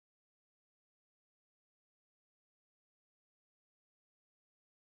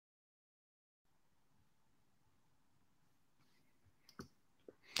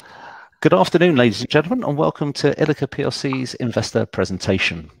Good afternoon, ladies and gentlemen, and welcome to ILIKA PLC's investor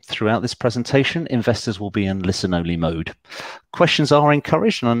presentation. Throughout this presentation, investors will be in listen-only mode. Questions are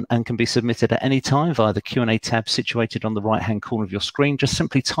encouraged and can be submitted at any time via the Q&A tab situated on the right-hand corner of your screen. Just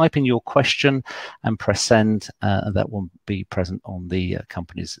simply type in your question and press send, and that will be present on the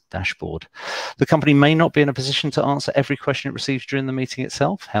company's dashboard. The company may not be in a position to answer every question it receives during the meeting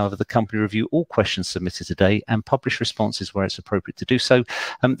itself. However, the company will review all questions submitted today and publish responses where it's appropriate to do so.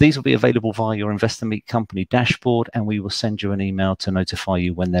 These will be available via your Investor Meet company dashboard, and we will send you an email to notify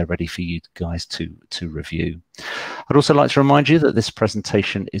you when they're ready for you guys to review. I'd also like to remind you that this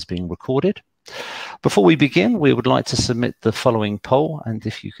presentation is being recorded. Before we begin, we would like to submit the following poll, and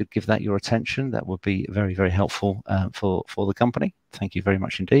if you could give that your attention, that would be very, very helpful for the company. Thank you very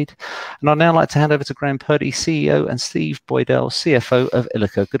much indeed. And I'd now like to hand over to Graham Purdy, CEO, and Steve Boydell, CFO of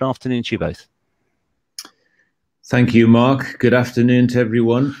ILIKA. Good afternoon to you both. Thank you, Mark. Good afternoon to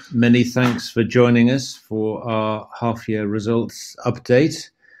everyone. Many thanks for joining us for our half-year results update.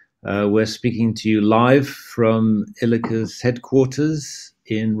 We're speaking to you live from ILIKA's headquarters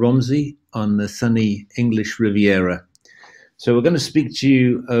in Romsey on the sunny English Riviera. So we're going to speak to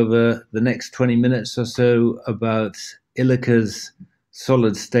you over the next 20 minutes or so about ILIKA's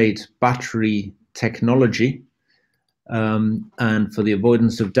solid-state battery technology. And for the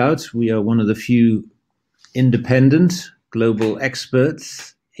avoidance of doubt, we are one of the few independent global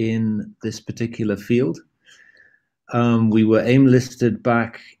experts in this particular field. We were AIM listed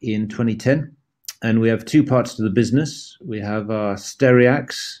back in 2010, and we have two parts to the business. We have our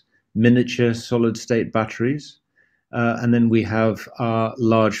Stereax miniature solid-state batteries, and then we have our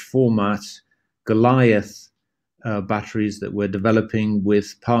large format Goliath batteries that we're developing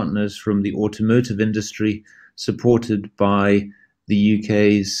with partners from the automotive industry, supported by the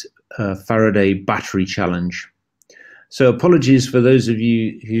UK's Faraday Battery Challenge. So apologies for those of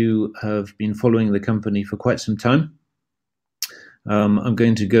you who have been following the company for quite some time. I'm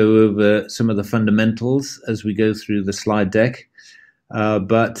going to go over some of the fundamentals as we go through the slide deck.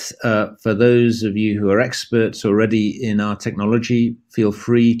 But for those of you who are experts already in our technology, feel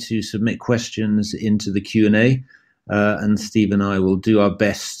free to submit questions into the Q&A, and Steve and I will do our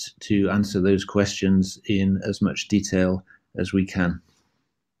best to answer those questions in as much detail as we can.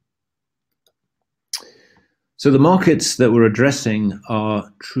 So the markets that we're addressing are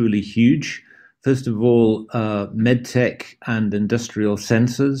truly huge. First of all, medtech and industrial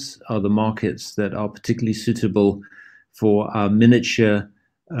sensors are the markets that are particularly suitable for our miniature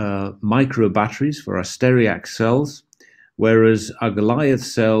micro batteries, for our Stereax cells, whereas our Goliath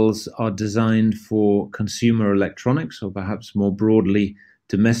cells are designed for consumer electronics, or perhaps more broadly,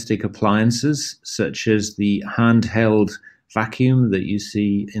 domestic appliances, such as the handheld vacuum that you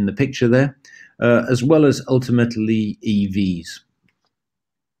see in the picture there, as well as ultimately EVs.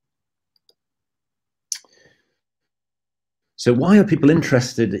 So why are people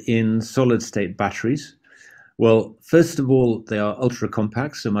interested in solid-state batteries? Well, first of all, they are ultra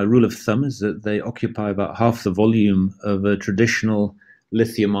compact. So my rule of thumb is that they occupy about half the volume of a traditional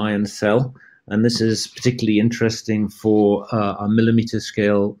lithium-ion cell. And this is particularly interesting for our millimeter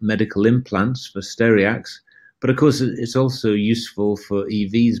scale medical implants for Stereax. But of course, it's also useful for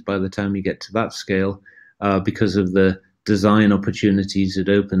EVs by the time you get to that scale, because of the design opportunities it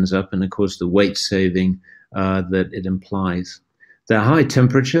opens up, and of course the weight saving that it implies. They're high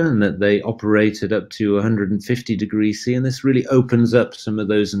temperature and that they operate at up to 150 degrees C, and this really opens up some of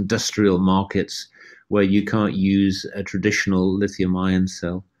those industrial markets where you can't use a traditional lithium-ion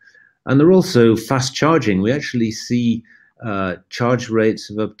cell. And they're also fast charging. We actually see charge rates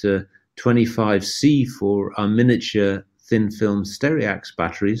of up to 25 C for our miniature thin film Stereax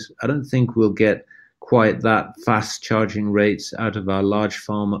batteries. I don't think we'll get quite that fast charging rates out of our large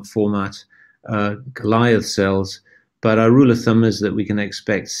format Goliath cells, but our rule of thumb is that we can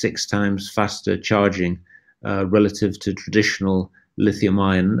expect 6 times faster charging relative to traditional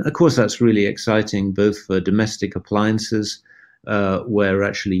lithium-ion. Of course, that's really exciting both for domestic appliances, where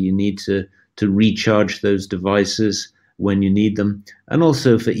actually you need to recharge those devices when you need them, and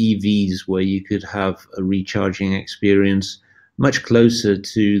also for EVs, where you could have a recharging experience much closer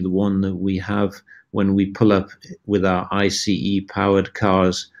to the one that we have when we pull up with our ICE powered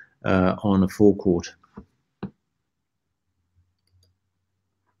cars on a forecourt.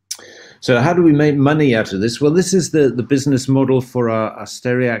 So how do we make money out of this? Well, this is the business model for our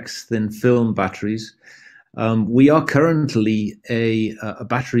Stereax thin film batteries. We are currently a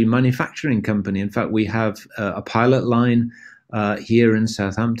battery manufacturing company. In fact, we have a pilot line here in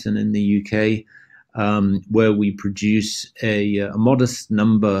Southampton in the UK, where we produce a modest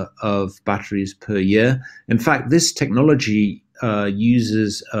number of batteries per year. In fact, this technology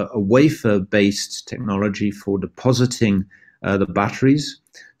uses a wafer-based technology for depositing the batteries.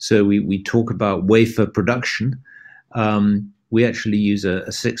 So we talk about wafer production. We actually use a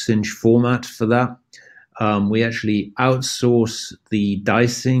 6-inch format for that. We actually outsource the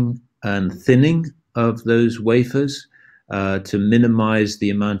dicing and thinning of those wafers to minimize the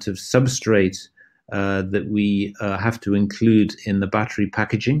amount of substrate that we have to include in the battery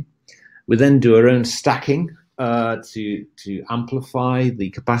packaging. We then do our own stacking to amplify the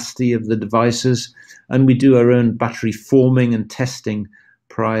capacity of the devices, and we do our own battery forming and testing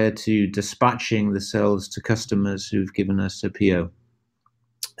prior to dispatching the cells to customers who've given us a PO.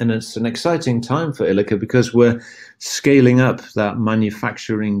 And it's an exciting time for ILIKA because we're scaling up that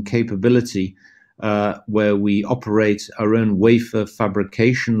manufacturing capability where we operate our own wafer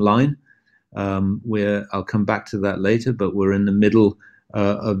fabrication line. I'll come back to that later, but we're in the middle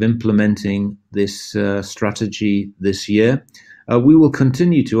of implementing this strategy this year. We will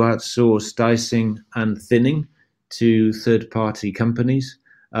continue to outsource dicing and thinning to third-party companies,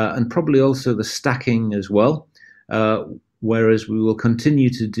 and probably also the stacking as well, whereas we will continue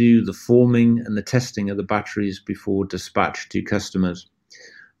to do the forming and the testing of the batteries before dispatch to customers.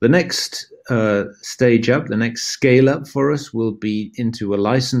 The next stage up, the next scale up for us will be into a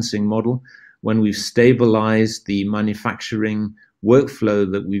licensing model when we've stabilized the manufacturing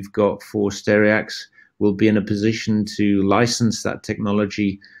workflow that we've got for Stereax. We'll be in a position to license that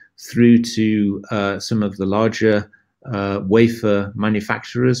technology through to some of the larger wafer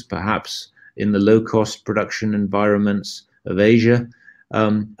manufacturers, perhaps in the low-cost production environments of Asia,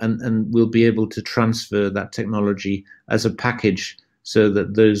 and we'll be able to transfer that technology as a package so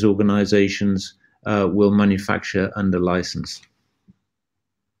that those organizations will manufacture under license.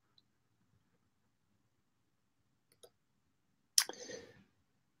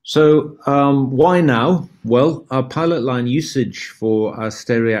 So why now? Well, our pilot line usage for our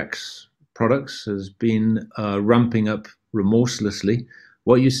Stereax products has been ramping up remorselessly.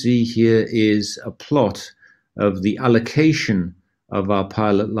 What you see here is a plot of the allocation of our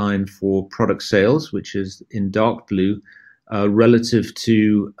pilot line for product sales, which is in dark blue, relative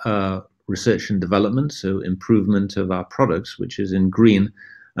to research and development, so improvement of our products, which is in green.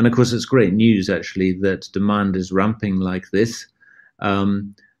 And of course, it's great news, actually, that demand is ramping like this.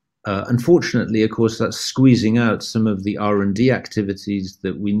 Unfortunately, of course, that's squeezing out some of the R&D activities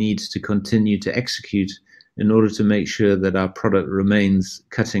that we need to continue to execute in order to make sure that our product remains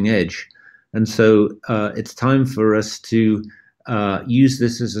cutting edge. And so it's time for us to use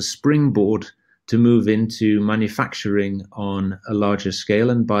this as a springboard to move into manufacturing on a larger scale.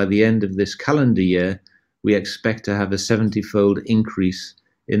 And by the end of this calendar year, we expect to have a 70-fold increase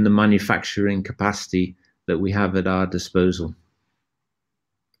in the manufacturing capacity that we have at our disposal.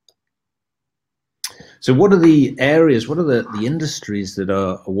 So what are the areas, what are the industries that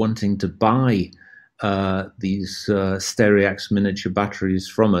are wanting to buy these Stereax miniature batteries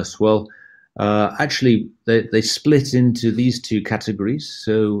from us? Well, actually, they split into these two categories.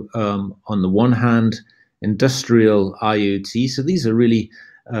 So on the one hand, industrial IoT. So these are really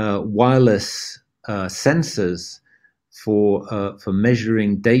wireless sensors for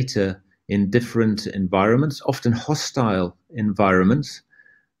measuring data in different environments, often hostile environments.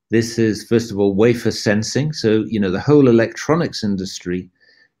 This is, first of all, wafer sensing. So, the whole electronics industry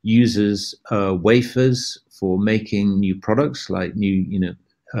uses wafers for making new products like new,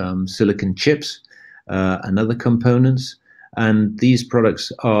 silicon chips and other components. And these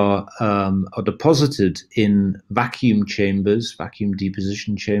products are deposited in vacuum chambers, vacuum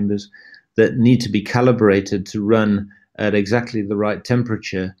deposition chambers, that need to be calibrated to run at exactly the right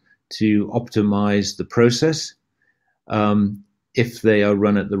temperature to optimize the process. If they are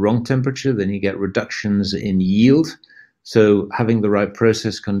run at the wrong temperature, then you get reductions in yield. So having the right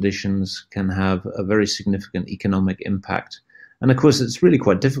process conditions can have a very significant economic impact. And of course, it's really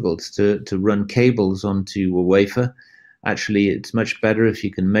quite difficult to run cables onto a wafer. Actually, it's much better if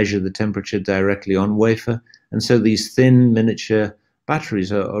you can measure the temperature directly on wafer. And so these thin miniature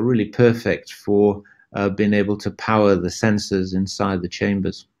batteries are really perfect for being able to power the sensors inside the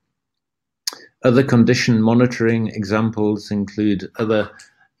chambers. Other condition monitoring examples include other,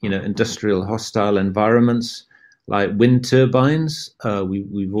 industrial hostile environments like wind turbines.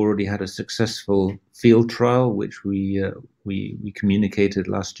 We've already had a successful field trial, which we communicated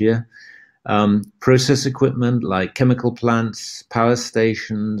last year. Process equipment like chemical plants, power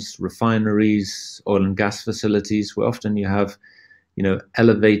stations, refineries, oil and gas facilities, where often you have,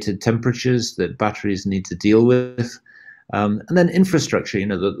 elevated temperatures that batteries need to deal with. And then infrastructure,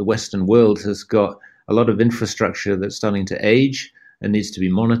 the Western world has got a lot of infrastructure that's starting to age and needs to be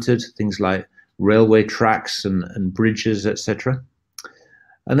monitored. Things like railway tracks and bridges, etc.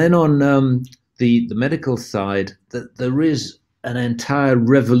 And then on the medical side, there is an entire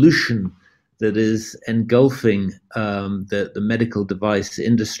revolution that is engulfing the medical device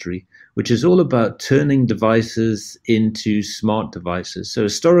industry, which is all about turning devices into smart devices. So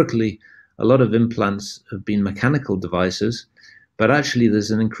historically, a lot of implants have been mechanical devices, but actually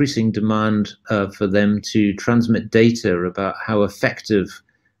there's an increasing demand for them to transmit data about how effective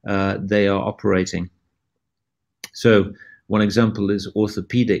they are operating. So one example is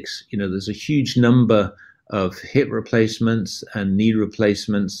orthopedics. There's a huge number of hip replacements and knee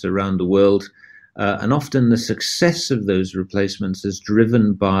replacements around the world. And often the success of those replacements is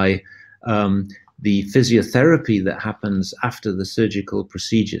driven by the physiotherapy that happens after the surgical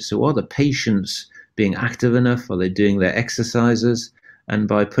procedure. So are the patients being active enough? Are they doing their exercises? And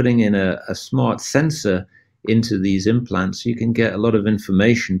by putting in a smart sensor into these implants, you can get a lot of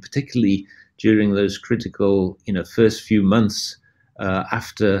information, particularly during those critical, first few months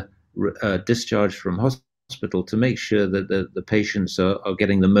after discharge from hospital, to make sure that the patients are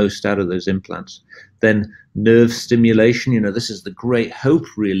getting the most out of those implants. Then nerve stimulation, this is the great hope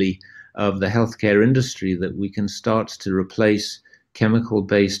really of the healthcare industry, that we can start to replace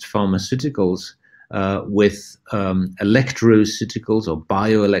chemical-based pharmaceuticals with electroceuticals or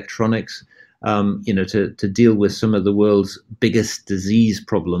bioelectronics, to deal with some of the world's biggest disease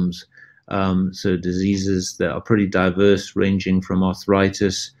problems. So diseases that are pretty diverse, ranging from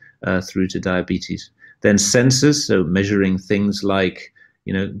arthritis through to diabetes. Then sensors, so measuring things like,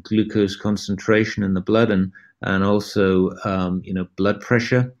 glucose concentration in the blood and also, blood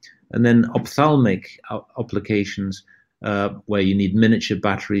pressure. And then ophthalmic applications where you need miniature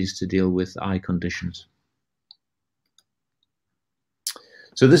batteries to deal with eye conditions.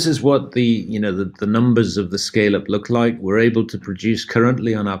 So this is what the numbers of the scale-up look like. We're able to produce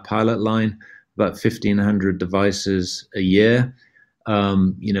currently on our pilot line about 1,500 devices a year.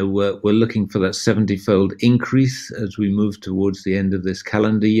 We're looking for that 70-fold increase as we move towards the end of this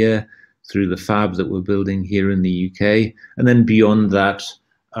calendar year through the fab that we're building here in the UK, and then beyond that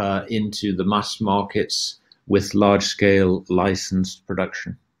into the mass markets with large-scale licensed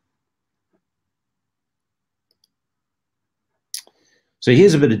production. So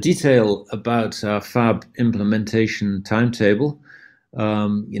here's a bit of detail about our fab implementation timetable.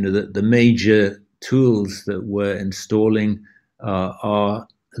 The major tools that we're installing are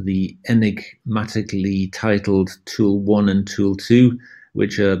the enigmatically titled Tool 1 and Tool 2,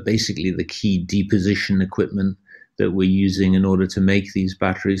 which are basically the key deposition equipment that we're using in order to make these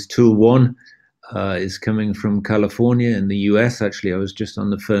batteries. Tool 1 is coming from California in the US. Actually, I was just on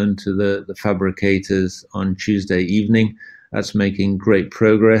the phone to the fabricators on Tuesday evening. That's making great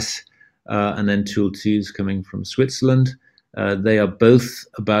progress. And then Tool 2 is coming from Switzerland. They are both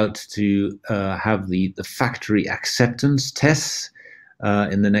about to have the factory acceptance tests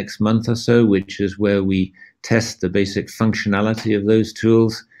in the next month or so, which is where we test the basic functionality of those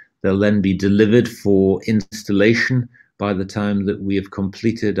tools. They'll then be delivered for installation by the time that we have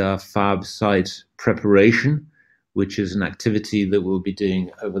completed our fab site preparation, which is an activity that we'll be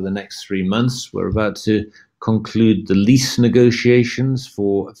doing over the next 3 months. We're about to conclude the lease negotiations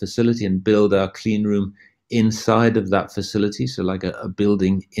for a facility and build our clean room inside of that facility, so like a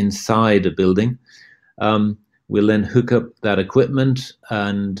building inside a building. We'll then hook up that equipment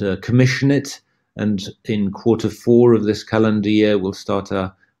and commission it, and in Q4 of this calendar year, we'll start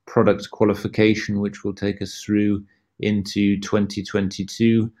our product qualification, which will take us through into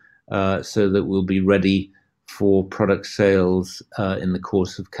 2022, so that we'll be ready for product sales in the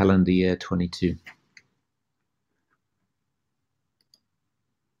course of calendar year 22.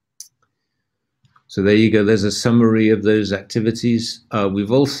 So there you go. There's a summary of those activities.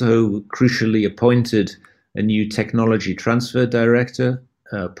 We've also crucially appointed a new technology transfer director,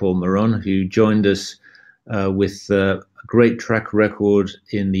 Paul Moron, who joined us with a great track record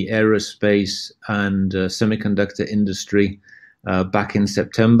in the aerospace and semiconductor industry back in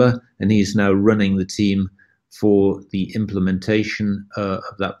September. And he's now running the team for the implementation of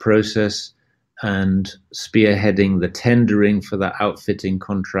that process and spearheading the tendering for that outfitting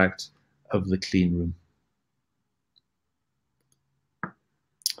contract of the clean room.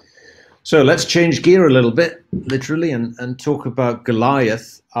 So let's change gear a little bit, literally, and talk about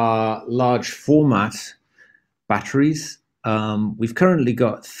Goliath, our large format batteries. We've currently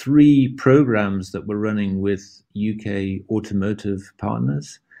got 3 programs that we're running with UK automotive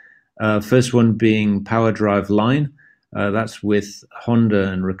partners. First one being Power Drive Line. That's with Honda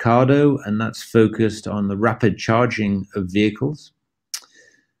and Ricardo, and that's focused on the rapid charging of vehicles.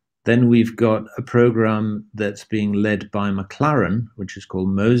 Then we've got a program that's being led by McLaren, which is called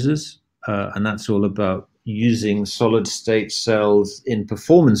Moses, and that's all about using solid-state cells in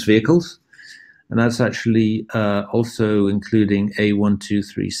performance vehicles. And that's actually also including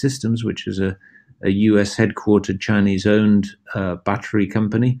A123 Systems, which is a US headquartered Chinese-owned battery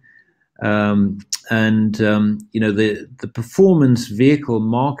company. The performance vehicle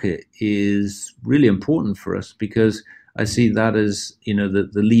market is really important for us, because I see that as the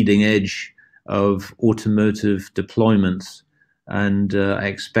leading edge of automotive deployments. And I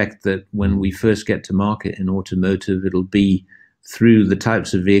expect that when we first get to market in automotive, it'll be through the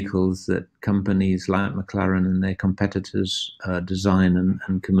types of vehicles that companies like McLaren and their competitors design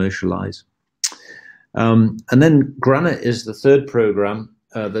and commercialize. And then Granite is the third program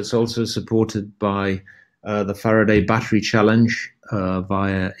that's also supported by the Faraday Battery Challenge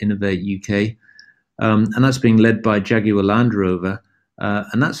via Innovate UK. And that's being led by Jaguar Land Rover.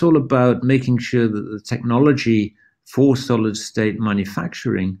 And that's all about making sure that the technology for solid-state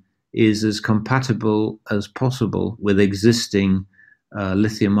manufacturing is as compatible as possible with existing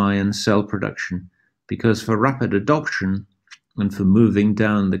lithium-ion cell production. Because for rapid adoption and for moving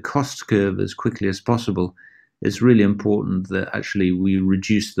down the cost curve as quickly as possible, it's really important that actually we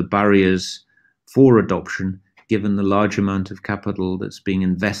reduce the barriers for adoption, given the large amount of capital that's being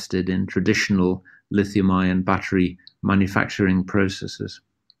invested in traditional lithium-ion battery manufacturing processes.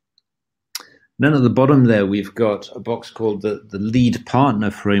 Then at the bottom there, we've got a box called the Lead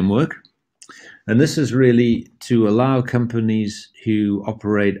Partner Framework. And this is really to allow companies who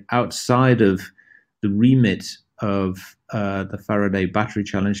operate outside of the remit of the Faraday Battery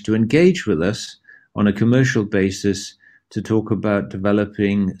Challenge to engage with us on a commercial basis to talk about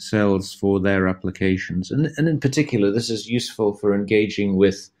developing cells for their applications. And in particular, this is useful for engaging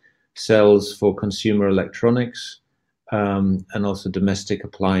with cells for consumer electronics, and also domestic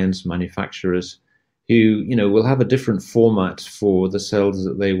appliance manufacturers who, will have a different format for the cells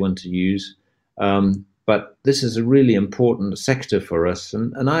that they want to use. But this is a really important sector for us.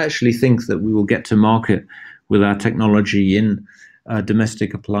 And I actually think that we will get to market with our technology in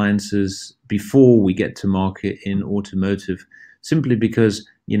domestic appliances before we get to market in automotive, simply because,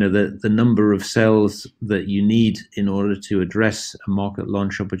 the number of cells that you need in order to address a market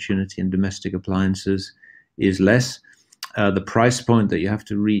launch opportunity in domestic appliances is less. The price point that you have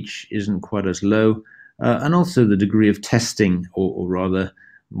to reach isn't quite as low, and also the degree of testing, or rather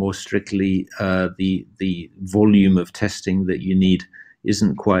more strictly, the volume of testing that you need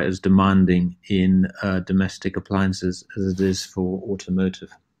isn't quite as demanding in domestic appliances as it is for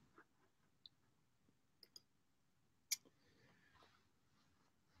automotive.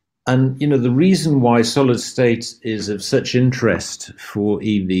 And the reason why solid state is of such interest for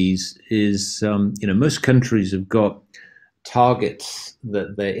EVs is most countries have got targets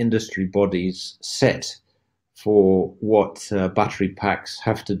that their industry bodies set for what battery packs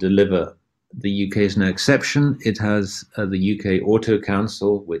have to deliver. The UK is no exception. It has the UK Auto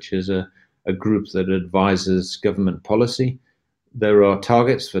Council, which is a group that advises government policy. There are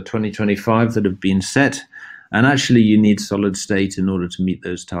targets for 2025 that have been set, and actually you need solid state in order to meet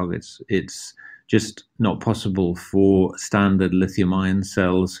those targets. It's just not possible for standard lithium-ion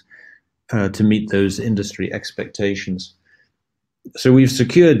cells to meet those industry expectations. So we've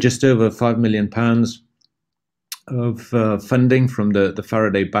secured just over £5 million of funding from the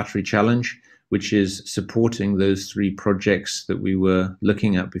Faraday Battery Challenge, which is supporting those three projects that we were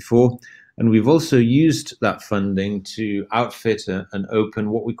looking at before. And we've also used that funding to outfit and open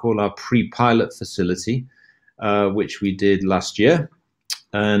what we call our pre-pilot facility, which we did last year.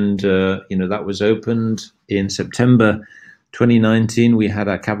 And, that was opened in September 2019. We had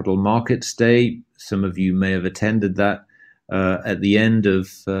our Capital Markets Day. Some of you may have attended that at the end of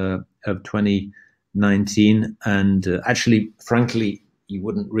 2019. And actually, frankly, you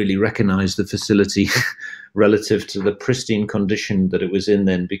wouldn't really recognize the facility relative to the pristine condition that it was in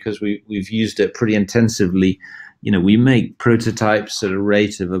then, because we've used it pretty intensively. We make prototypes at a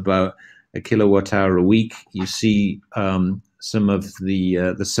rate of about a kilowatt hour a week. You see some of the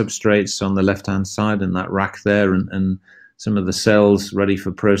substrates on the left-hand side in that rack there, and some of the cells ready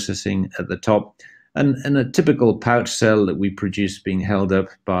for processing at the top. And a typical pouch cell that we produce being held up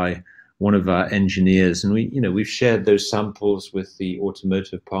by one of our engineers. And we've shared those samples with the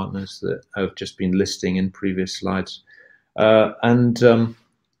automotive partners that I've just been listing in previous slides.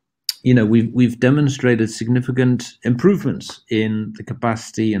 We've demonstrated significant improvements in the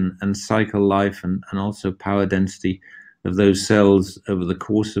capacity and cycle life and also power density of those cells over the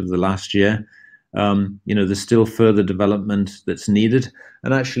course of the last year. There's still further development that's needed.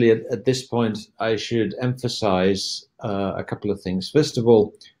 And actually, at this point, I should emphasize a couple of things. First of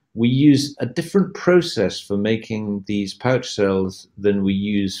all, we use a different process for making these pouch cells than we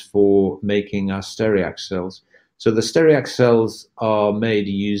use for making our Steriac cells. So the Steriac cells are made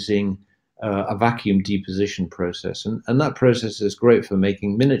using a vacuum deposition process, and that process is great for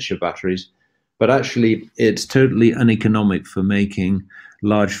making miniature batteries, but actually it's totally uneconomic for making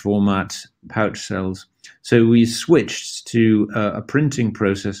large format pouch cells. So we switched to a printing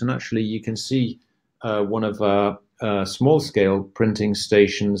process, and actually you can see one of our small-scale printing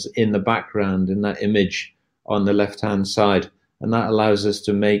stations in the background in that image on the left-hand side, and that allows us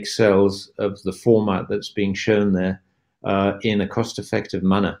to make cells of the format that's being shown there in a cost-effective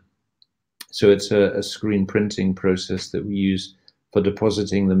manner. So it's a screen printing process that we use for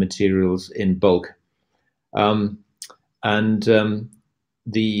depositing the materials in bulk,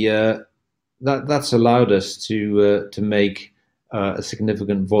 that's allowed us to make a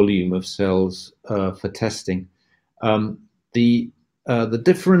significant volume of cells for testing. The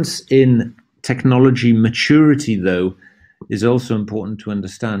difference in technology maturity, though, is also important to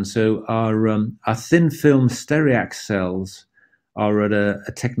understand. So our thin film Steriac cells are at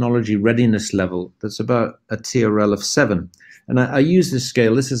a technology readiness level that's about a TRL of 7. And I use this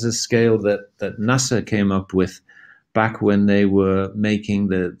scale. This is a scale that NASA came up with back when they were making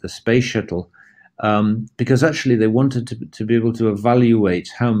the space shuttle, because actually they wanted to be able to evaluate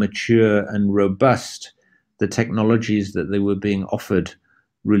how mature and robust the technologies that they were being offered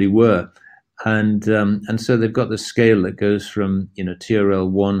really were. And so they've got the scale that goes from TRL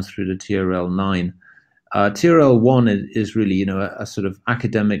 1 through to TRL 9. TRL 1 is really a sort of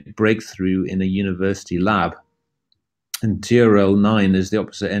academic breakthrough in a university lab, and TRL 9 is the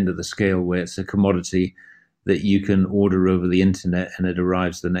opposite end of the scale, where it's a commodity that you can order over the internet and it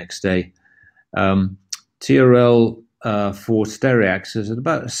arrives the next day. TRL for Steriacs is at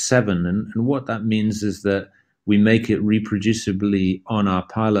about a 7, and what that means is that we make it reproducibly on our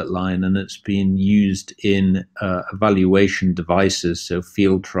pilot line, and it's being used in evaluation devices, so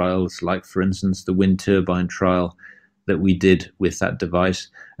field trials, like for instance the wind turbine trial that we did with that device.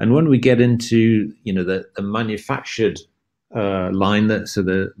 And when we get into the manufactured line, so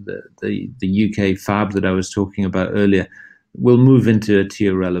the UK fab that I was talking about earlier, we'll move into a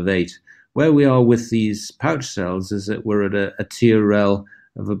TRL of 8. Where we are with these pouch cells is that we're at a TRL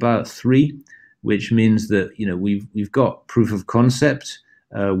of about 3, which means that we've got proof of concept.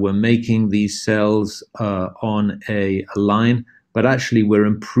 We're making these cells on a line, but actually we're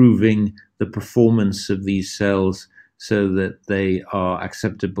improving the performance of these cells so that they are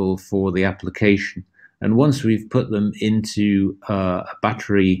acceptable for the application. And once we've put them into a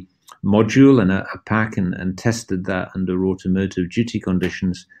battery module and a pack and tested that under automotive duty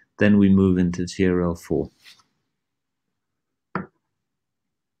conditions, then we move into TRL 4.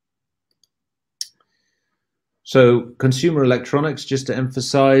 So consumer electronics, just to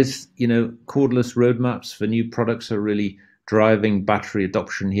emphasize, cordless roadmaps for new products are really driving battery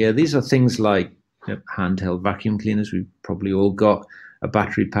adoption here. These are things like handheld vacuum cleaners. We've probably all got a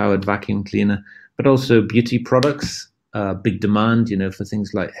battery-powered vacuum cleaner, but also beauty products, big demand, for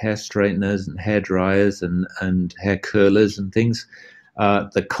things like hair straighteners and hair dryers and hair curlers and things.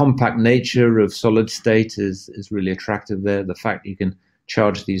 The compact nature of solid state is really attractive there. The fact you can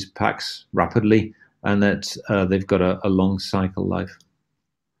charge these packs rapidly, and that they've got a long cycle life.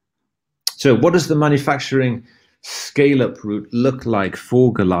 So what does the manufacturing scale-up route look like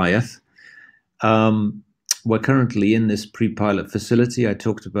for Goliath? We're currently in this pre-pilot facility. I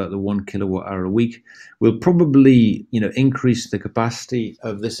talked about the 1 kilowatt hour a week. We'll probably increase the capacity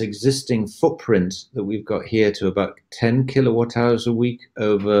of this existing footprint that we've got here to about 10 kilowatt hours a week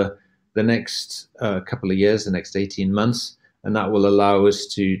over the next couple of years, the next 18 months. And that will allow us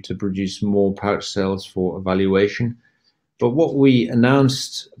to produce more pouch cells for evaluation. But what we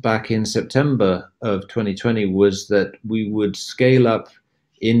announced back in September of 2020 was that we would scale up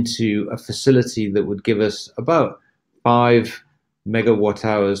into a facility that would give us about 5 megawatt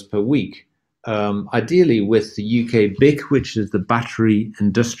hours per week, ideally with the UK BIC, which is the Battery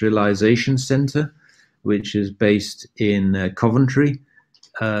Industrialization Centre, which is based in Coventry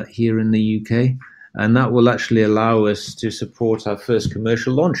here in the UK. And that will actually allow us to support our first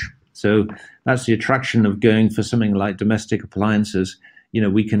commercial launch. So that's the attraction of going for something like domestic appliances.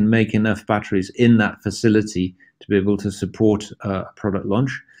 We can make enough batteries in that facility to be able to support a product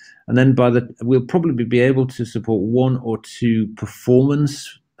launch. And then we'll probably be able to support 1 or 2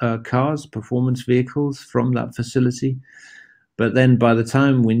 performance cars, performance vehicles from that facility. But then by the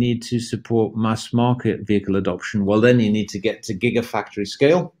time we need to support mass market vehicle adoption, well, then you need to get to gigafactory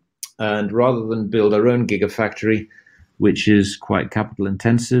scale. And rather than build our own gigafactory, which is quite capital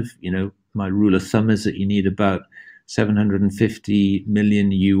intensive, my rule of thumb is that you need about $750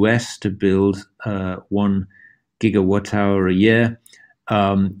 million US to build 1 gigawatt hour a year.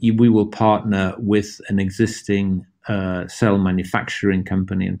 We will partner with an existing cell manufacturing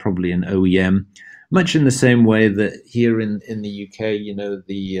company and probably an OEM, much in the same way that here in the UK, you know,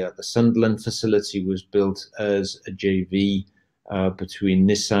 the Sunderland facility was built as a JV between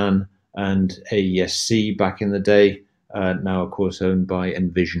Nissan and AESC back in the day, now of course owned by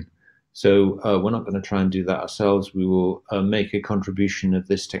Envision. So we're not going to try and do that ourselves. We will make a contribution of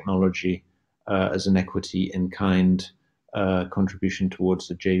this technology as an equity in kind contribution towards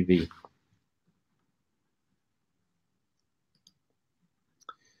the JV.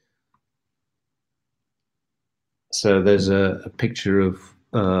 So there's a picture of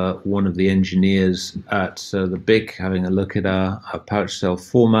one of the engineers at the BIC having a look at our pouch cell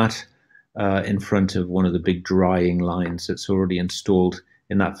format in front of one of the big drying lines that's already installed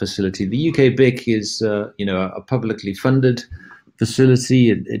in that facility. The UK BIC is, you know, a publicly funded facility.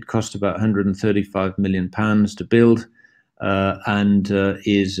 It cost about £135 million to build, and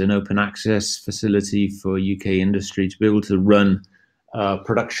is an open access facility for UK industry to be able to run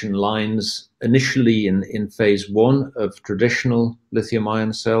production lines initially in phase 1 of traditional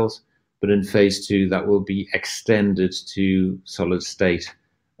lithium-ion cells, but in phase 2 that will be extended to solid state.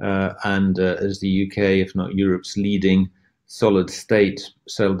 And as the UK, if not Europe's leading solid state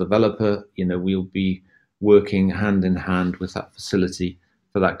cell developer, you know, we'll be working hand in hand with that facility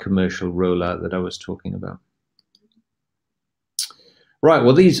for that commercial rollout that I was talking about. Right,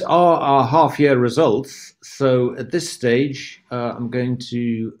 well, these are our half-year results. So at this stage, I'm going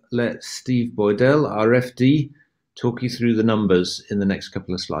to let Steve Boydell, our FD, talk you through the numbers in the next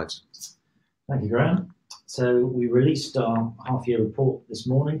couple of slides. Thank you, Graham. So we released our half-year report this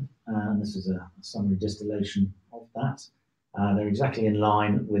morning, and this is a summary distillation of that. They're exactly in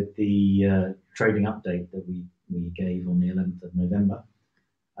line with the trading update that we gave on the 11th of November.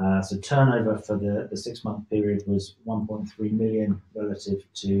 So turnover for the 6-month period was 1.3 million relative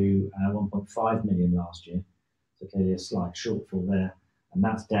to 1.5 million last year. So clearly a slight shortfall there. And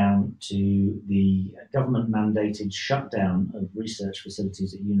that's down to the government mandated shutdown of research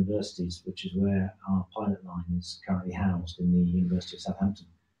facilities at universities, which is where our pilot line is currently housed in the University of Southampton.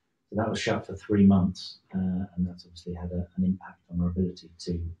 So that was shut for 3 months, and that's obviously had an impact on our ability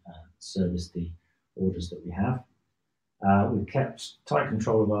to service the orders that we have. We've kept tight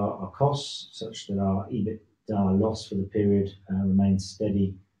control of our costs, such that our EBITDA loss for the period remains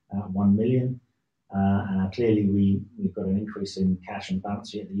steady at 1 million. And clearly we've got an increase in cash and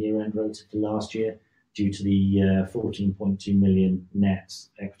balance sheet at the year end relative to last year due to the 14.2 million net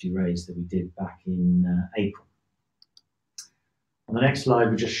equity raise that we did back in April. On the next slide,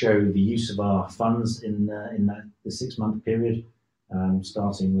 we just show the use of our funds in the 6-month period,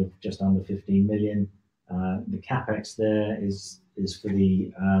 starting with just under 15 million. The capex there is for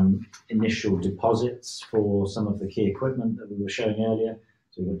the initial deposits for some of the key equipment that we were showing earlier.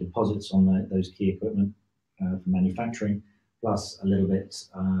 So we've got deposits on those key equipment for manufacturing, plus a little bit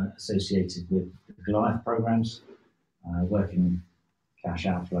associated with the Goliath programs, working cash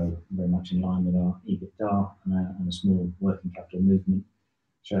outflow very much in line with our EBITDA, and a small working capital movement,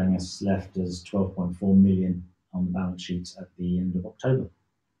 showing us left as 12.4 million on the balance sheet at the end of October.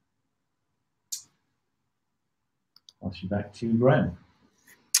 I'll you back to Graham.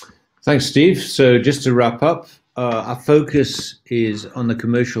 Thanks, Steve. So just to wrap up, our focus is on the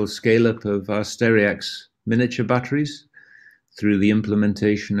commercial scale-up of our Stereax miniature batteries through the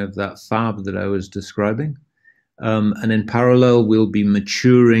implementation of that fab that I was describing. And in parallel, we'll be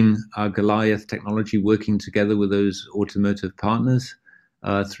maturing our Goliath technology, working together with those automotive partners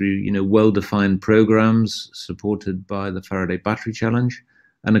through, well-defined programs supported by the Faraday Battery Challenge.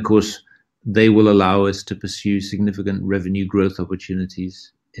 And of course, they will allow us to pursue significant revenue growth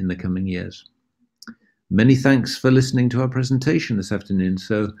opportunities in the coming years. Many thanks for listening to our presentation this afternoon.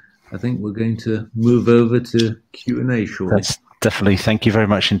 So I think we're going to move over to Q&A shortly. Definitely. Thank you very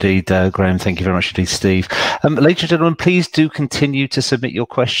much indeed, Graham. Thank you very much indeed, Steve. Ladies and gentlemen, please do continue to submit your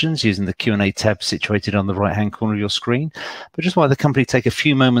questions using the Q&A tab situated on the right-hand corner of your screen. But just while the company take a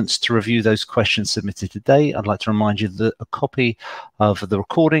few moments to review those questions submitted today, I'd like to remind you that a copy of the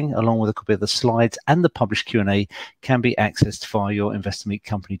recording, along with a copy of the slides and the published Q&A, can be accessed via your Investor Meet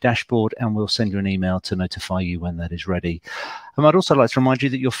Company dashboard, and we'll send you an email to notify you when that is ready. I'd also like to remind you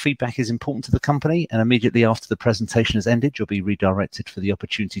that your feedback is important to the company, and immediately after the presentation has ended, you'll be redirected for the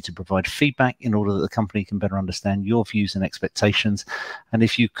opportunity to provide feedback in order that the company can better understand your views and expectations. And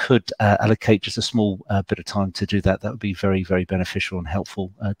if you could allocate just a small bit of time to do that, that would be very, very beneficial and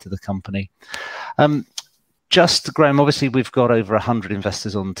helpful to the company. Just, Graham, obviously we've got over 100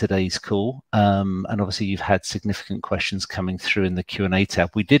 investors on today's call, and obviously you've had significant questions coming through in the Q&A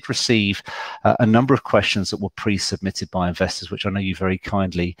tab. We did receive a number of questions that were pre-submitted by investors, which I know you very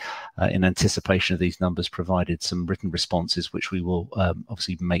kindly, in anticipation of these numbers, provided some written responses, which we will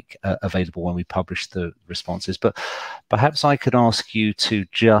obviously make available when we publish the responses. But perhaps I could ask you to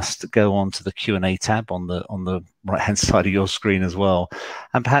just go on to the Q&A tab on the right-hand side of your screen as well.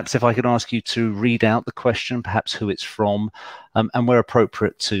 And perhaps if I could ask you to read out the question, perhaps who it's from, and where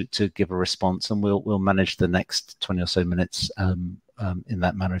appropriate to give a response, and we'll manage the next 20 or so minutes in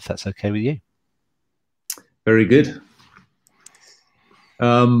that manner, if that's okay with you. Very good.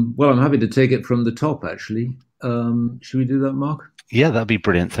 Well, I'm happy to take it from the top, actually. Should we do that, Mark? Yeah, that'd be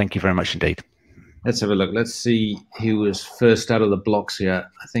brilliant. Thank you very much indeed. Let's have a look. Let's see who was first out of the blocks here.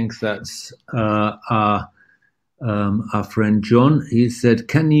 I think that's our friend John. He said,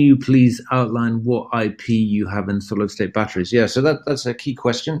 can you please outline what IP you have in solid state batteries? Yeah, so that's a key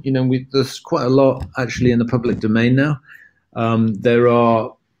question. You know, there's quite a lot actually in the public domain now. There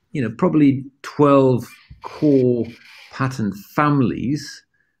are, probably 12 core patent families,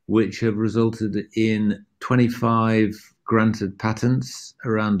 which have resulted in 25 granted patents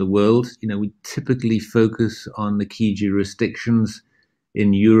around the world. We typically focus on the key jurisdictions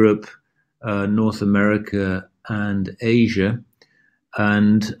in Europe, North America, and Asia.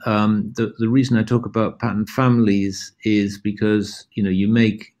 And the reason I talk about patent families is because you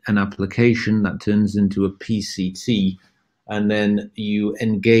make an application that turns into a PCT, and then you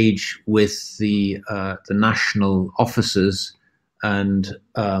engage with the national officers, and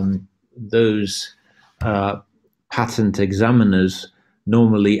those patent examiners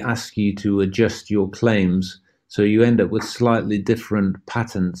normally ask you to adjust your claims. So you end up with slightly different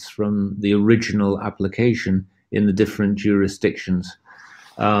patents from the original application in the different jurisdictions.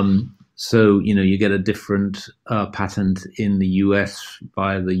 So, you get a different patent in the US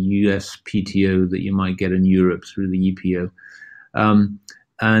via the US PTO that you might get in Europe through the EPO.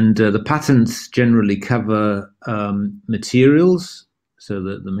 And the patents generally cover materials, so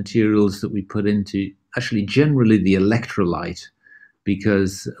that the materials that we put into, actually generally the electrolyte,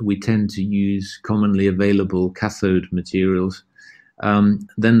 because we tend to use commonly available cathode materials.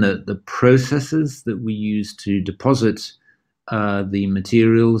 Then the processes that we use to deposit the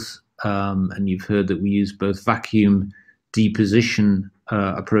materials, and you've heard that we use both vacuum deposition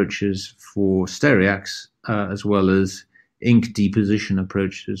approaches for Stereax, as well as ink deposition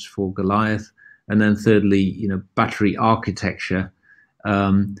approaches for Goliath. And then thirdly, battery architecture.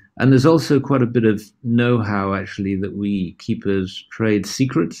 And there's also quite a bit of know-how actually that we keep as trade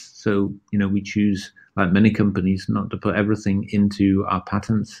secrets. So, we choose, like many companies, not to put everything into our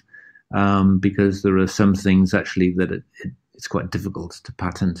patents, because there are some things actually that it's quite difficult to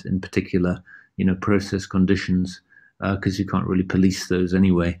patent, in particular, process conditions, because you can't really police those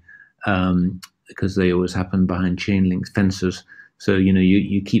anyway, because they always happen behind chain link fences. So,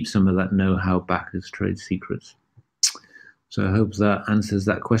 you keep some of that know-how back as trade secrets. So I hope that answers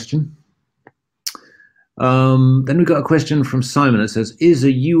that question. Then we got a question from Simon that says, is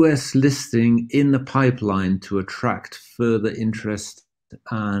a US listing in the pipeline to attract further interest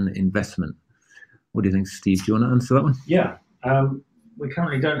and investment? What do you think, Steve? Do you want to answer that one? Yeah, we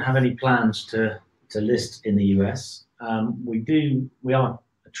currently don't have any plans to list in the US. We are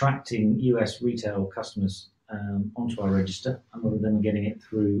attracting US retail customers onto our register, and a lot of them are getting it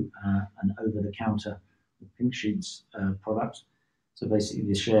through an over-the-counter Pink Sheets product. So basically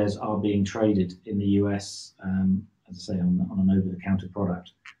the shares are being traded in the US, as I say, on an over-the-counter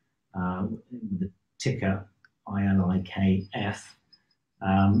product, with the ticker ILIKF.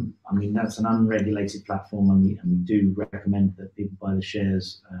 I mean, that's an unregulated platform, and we do recommend that people buy the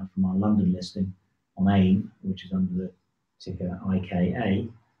shares from our London listing on AIM, which is under the ticker IKA.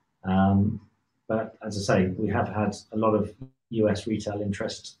 But as I say, we have had a lot of US retail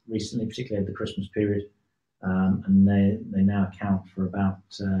interest recently, particularly over the Christmas period. And they now account for about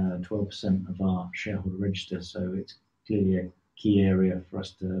 12% of our shareholder register. So it's clearly a key area for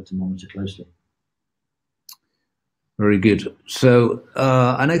us to monitor closely. Very good. So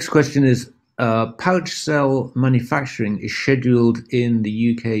our next question is, pouch cell manufacturing is scheduled in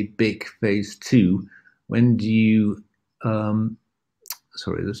the UK BIC phase 2. When do you,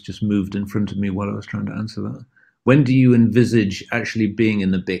 sorry, that's just moved in front of me while I was trying to answer that. When do you envisage actually being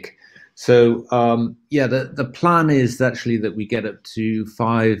in the BIC? So yeah, the plan is actually that we get up to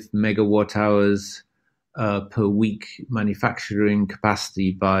 5 megawatt hours per week manufacturing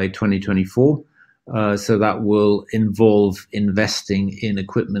capacity by 2024. So that will involve investing in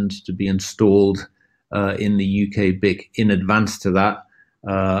equipment to be installed in the UK BIC in advance to that.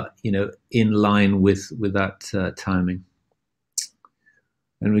 in line with that timing.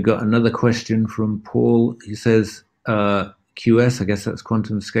 And we got another question from Paul. He says, QS, I guess that's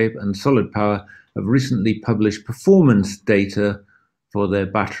QuantumScape, and Solid Power have recently published performance data for their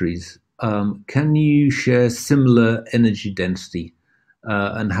batteries. Can you share similar energy density?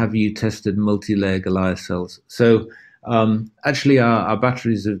 And have you tested multi-layer Goliath cells? So actually our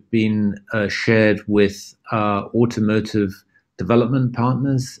batteries have been shared with our automotive development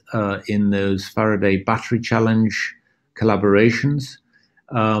partners in those Faraday Battery Challenge collaborations.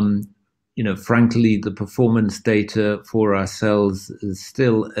 Frankly, the performance data for our cells is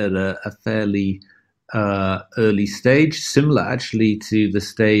still at a fairly early stage, similar actually to the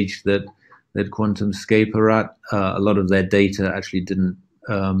stage that QuantumScape are at. A lot of their data actually didn't,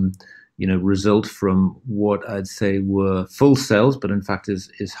 result from what I'd say were full cells, but in fact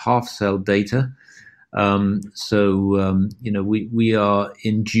is half cell data. We are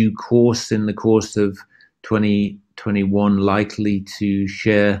in due course, in the course of 2021, likely to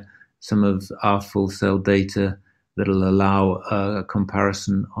share some of our full cell data that'll allow a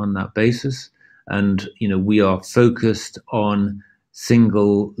comparison on that basis. And we are focused on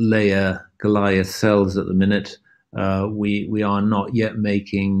single layer Goliath cells at the minute. We are not yet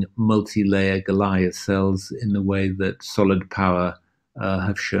making multi-layer Goliath cells in the way that Solid Power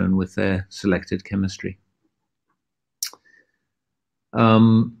have shown with their selected chemistry.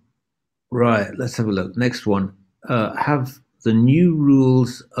 Right, let's have a look. Next one. Have the new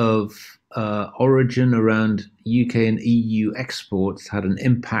rules of origin around UK and EU exports had an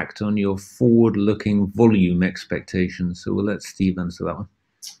impact on your forward-looking volume expectations? So we'll let Steve answer that one.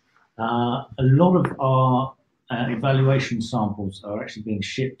 A lot of our evaluation samples are actually being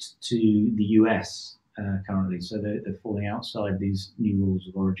shipped to the US currently, so they're falling outside these new rules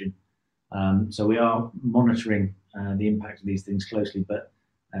of origin. So we are monitoring the impact of these things closely, but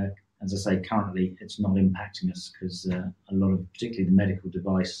as I say, currently it's not impacting us because a lot of, particularly the medical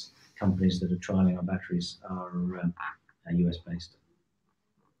device companies that are trialing our batteries are US based.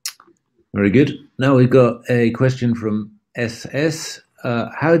 Very good. Now we've got a question from SS.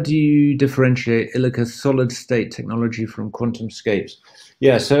 How do you differentiate ILIKA's solid state technology from QuantumScape's?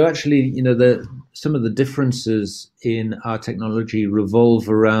 Yeah, so actually, some of the differences in our technology revolve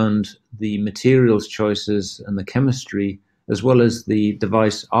around the materials choices and the chemistry, as well as the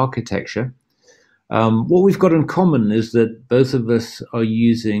device architecture. What we've got in common is that both of us are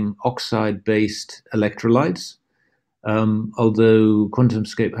using oxide-based electrolytes, although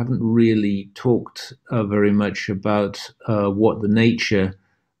QuantumScape haven't really talked very much about what the nature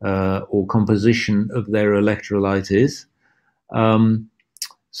or composition of their electrolyte is.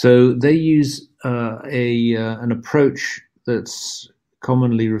 So they use an approach that's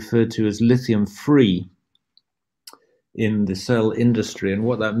commonly referred to as lithium-free in the cell industry. And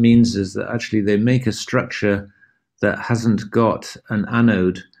what that means is that actually they make a structure that hasn't got an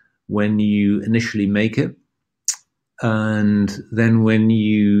anode when you initially make it. And then when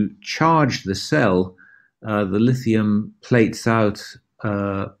you charge the cell, the lithium plates out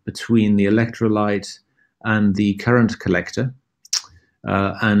between the electrolyte and the current collector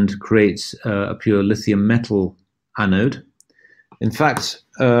and creates a pure lithium metal anode. In fact,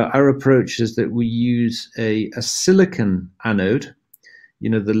 our approach is that we use a silicon anode.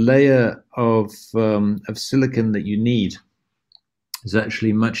 The layer of silicon that you need is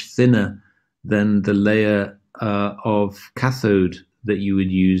actually much thinner than the layer of cathode that you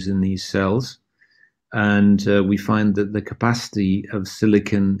would use in these cells. And we find that the capacity of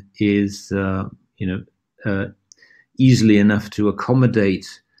silicon is easily enough to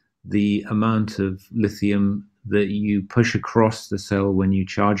accommodate the amount of lithium that you push across the cell when you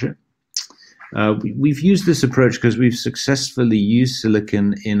charge it. We've used this approach because we've successfully used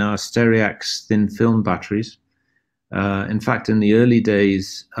silicon in our Stereax thin film batteries. In fact, in the early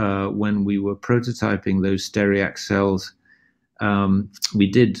days, when we were prototyping those Stereax cells, we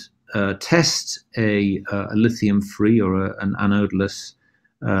did test a lithium-free or an anode-less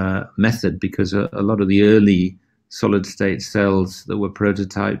method, because a lot of the early solid-state cells that were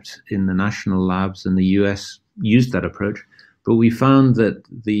prototyped in the national labs in the US used that approach. But we found that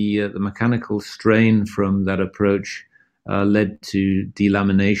the mechanical strain from that approach led to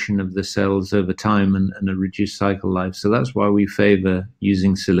delamination of the cells over time and a reduced cycle life. So that's why we favor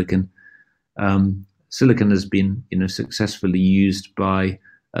using silicon. Silicon has been, successfully used by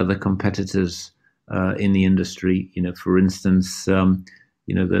other competitors in the industry. For instance,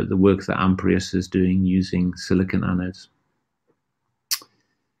 the work that Amprius is doing using silicon anodes.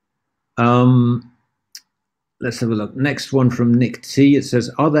 let's have a look. Next one from Nick T. It says,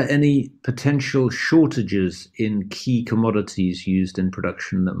 are there any potential shortages in key commodities used in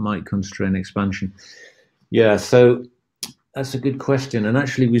production that might constrain expansion? Yeah, so that's a good question. And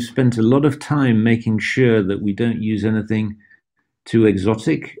actually, we've spent a lot of time making sure that we don't use anything too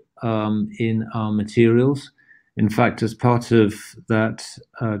exotic in our materials. In fact, as part of that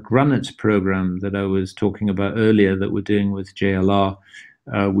granites program that I was talking about earlier that we're doing with JLR,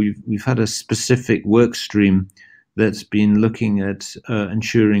 we've had a specific work stream that's been looking at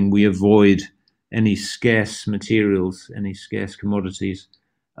ensuring we avoid any scarce materials, any scarce commodities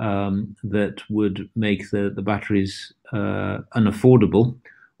that would make the batteries unaffordable,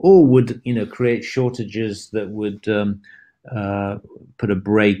 or would create shortages that would put a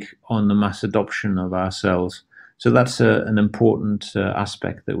brake on the mass adoption of our cells. So that's an important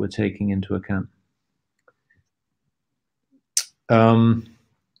aspect that we're taking into account.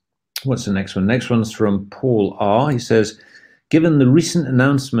 What's the next one? Next one's from Paul R. He says, given the recent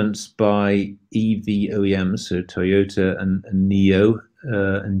announcements by EV OEMs, so Toyota and NIO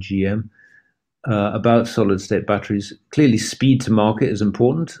and GM, about solid-state batteries, clearly speed to market is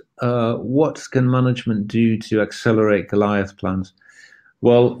important. What can management do to accelerate Goliath plans?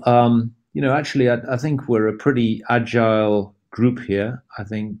 Well, actually, I think we're a pretty agile group here. I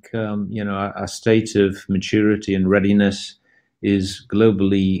think, our state of maturity and readiness is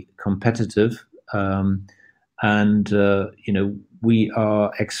globally competitive. We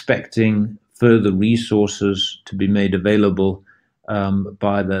are expecting further resources to be made available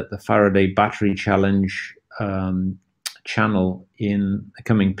by the Faraday Battery Challenge channel in the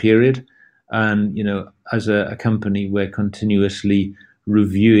coming period. And, as a company, we're continuously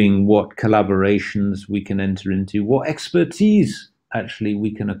reviewing what collaborations we can enter into, what expertise actually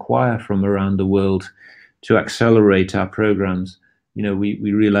we can acquire from around the world to accelerate our programs. We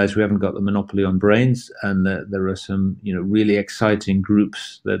realize we haven't got the monopoly on brains, and that there are some, really exciting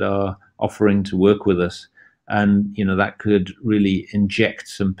groups that are offering to work with us. And, that could really inject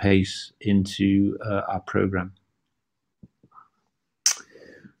some pace into our program.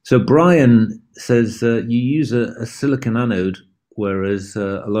 So Brian says, you use a silicon anode, whereas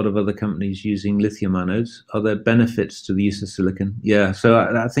a lot of other companies using lithium anodes. Are there benefits to the use of silicon? Yeah, so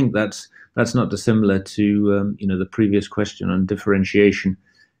I think that's not dissimilar to the previous question on differentiation.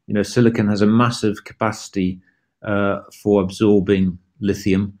 Silicon has a massive capacity for absorbing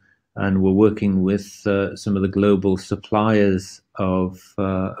lithium, and we're working with some of the global suppliers of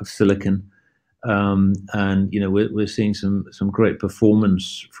silicon, and we're seeing some great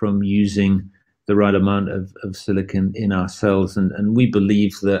performance from using the right amount of silicon in our cells, and we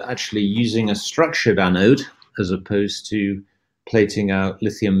believe that actually using a structured anode as opposed to plating out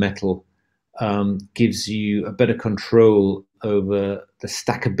lithium metal gives you a better control over the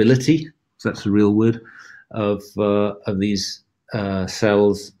stackability, if that's a real word, of these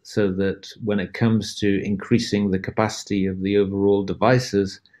cells, so that when it comes to increasing the capacity of the overall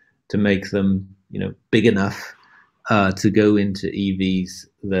devices to make them big enough to go into EVs,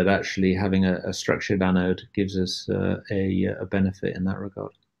 that actually having a structured anode gives us a benefit in that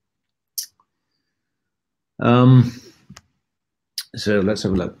regard. So let's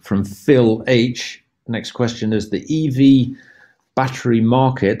have a look from Phil H. Next question is, the EV battery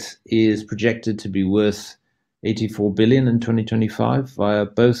market is projected to be worth 84 billion in 2025 via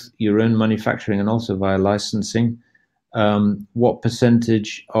both your own manufacturing and also via licensing. What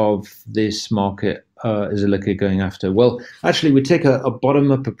percentage of this market is ILIKA going after? Well, actually, we take a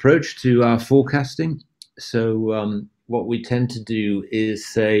bottom-up approach to our forecasting. So what we tend to do is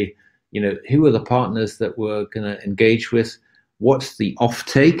say, who are the partners that we're going to engage with? What's the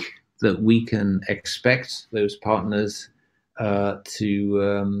offtake that we can expect those partners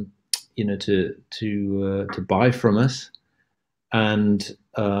to buy from us, and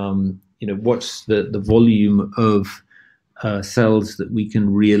what's the volume of cells that we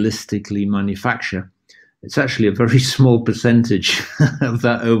can realistically manufacture? It's actually a very small percentage of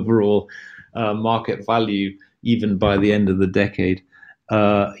that overall market value, even by the end of the decade.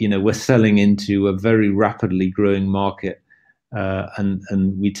 We're selling into a very rapidly growing market,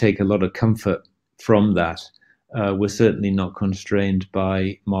 and we take a lot of comfort from that. We're certainly not constrained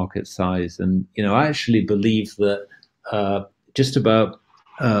by market size. And, I actually believe that just about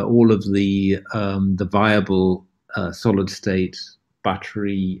all of the viable solid-state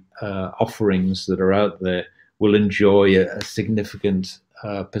battery offerings that are out there will enjoy a significant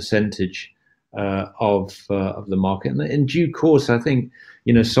percentage of the market. And in due course, I think,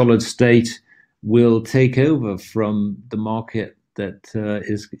 solid-state will take over from the market that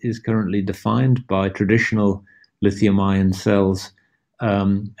is currently defined by traditional lithium-ion cells,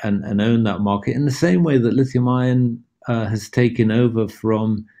 and own that market in the same way that lithium ion has taken over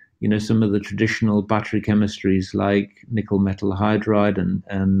from some of the traditional battery chemistries like nickel metal hydride and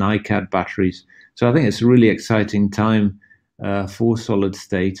NiCad batteries. So I think it's a really exciting time for solid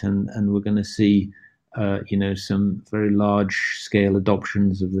state, and we're going to see some very large scale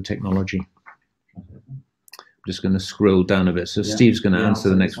adoptions of the technology. I'm just going to scroll down a bit. So yeah, Steve's going to answer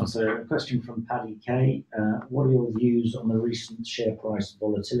the next one. So a question from Paddy K. What are your views on the recent share price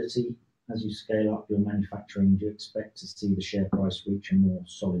volatility? As you scale up your manufacturing, do you expect to see the share price reach a more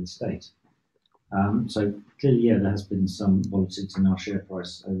solid state? So clearly, yeah, there has been some volatility in our share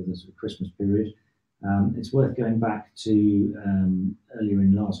price over the sort of Christmas period. It's worth going back to earlier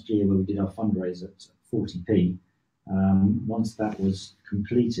in last year where we did our fundraise at 40p. Once that was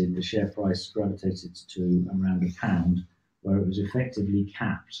completed, the share price gravitated to around £1, where it was effectively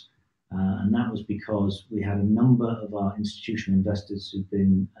capped. And that was because we had a number of our institutional investors who've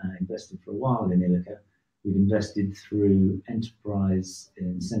been invested for a while in ILIKA. We've invested through enterprise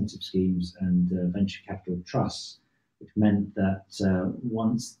incentive schemes and venture capital trusts, which meant that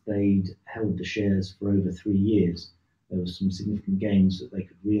once they'd held the shares for over 3 years, there was some significant gains that they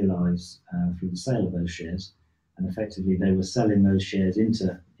could realise through the sale of those shares. And effectively, they were selling those shares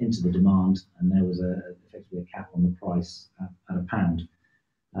into the demand, and there was effectively a cap on the price at £1.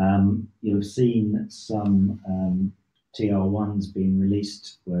 You'll have seen some TR1s being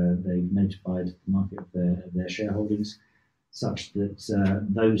released where they've notified the market of their shareholdings, such that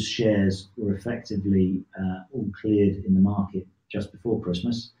those shares were effectively all cleared in the market just before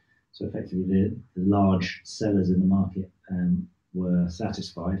Christmas. So effectively, the large sellers in the market were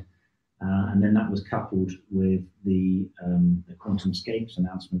satisfied. And then that was coupled with the QuantumScape's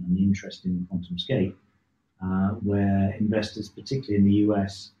announcement and the interest in QuantumScape, where investors, particularly in the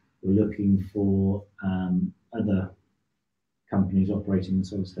US, were looking for other companies operating in the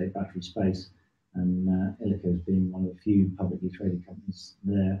solid-state battery space. And ILIKA has been one of the few publicly traded companies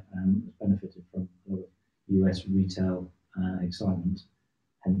there and has benefited from a lot of US retail excitement,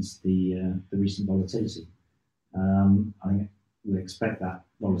 hence the recent volatility. I think we expect that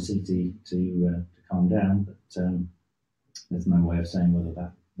volatility to calm down, but there's no way of saying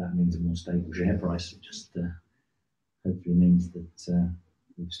whether that means a more stable share price. It just hopefully means that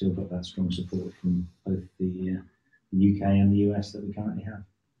we've still got that strong support from both the UK and the US that we currently have.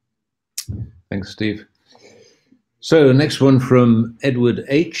 Thanks, Steve. So next one from Edward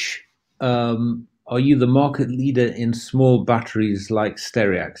H. Are you the market leader in small batteries like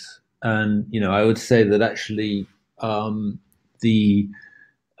Stereax? And I would say that actually the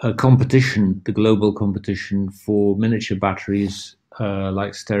competition, the global competition for miniature batteries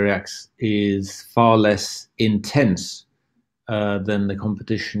like Stereax is far less intense than the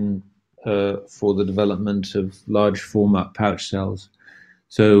competition for the development of large format pouch cells.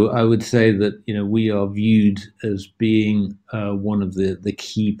 So I would say that we are viewed as being one of the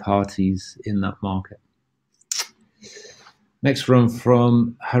key parties in that market. Next one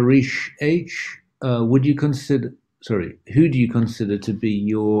from Harish H. Who do you consider to be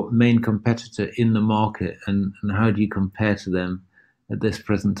your main competitor in the market, and how do you compare to them at this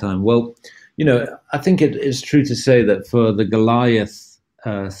present time? Well, I think it is true to say that for the Goliath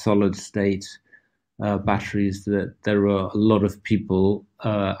solid state batteries, that there are a lot of people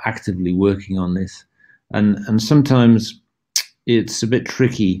actively working on this, and sometimes it's a bit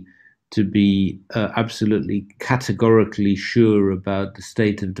tricky to be absolutely categorically sure about the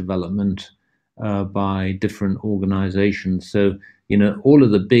state of development by different organizations. So all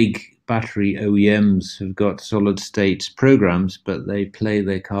of the big battery OEMs have got solid state programs, but they play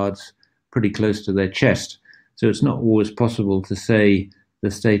their cards pretty close to their chest. So it's not always possible to say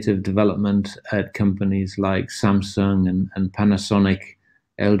the state of development at companies like Samsung and Panasonic,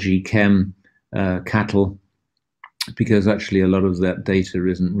 LG Chem, Cattle, because actually a lot of that data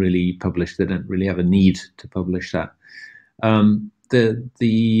isn't really published. They don't really have a need to publish that.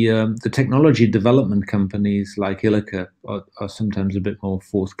 The technology development companies like ILIKA are sometimes a bit more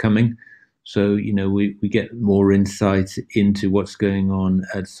forthcoming. So, we get more insight into what's going on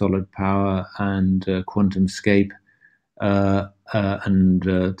at Solid Power and QuantumScape, and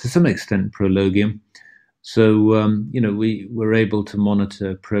to some extent Prologium. So, we're able to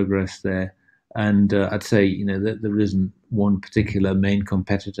monitor progress there. And I'd say, that there isn't one particular main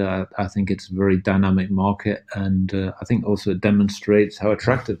competitor. I think it's a very dynamic market, and I think also it demonstrates how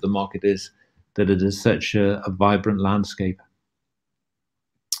attractive the market is, that it is such a vibrant landscape.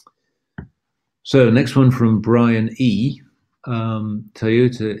 So next one from Brian E.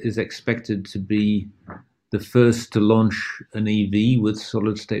 Toyota is expected to be the first to launch an EV with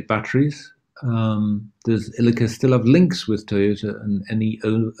solid-state batteries. does ILIKA still have links with Toyota and any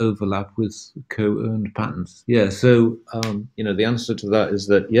overlap with co-owned patents? Yeah, so the answer to that is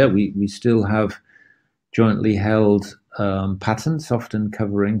that we still have jointly held patents, often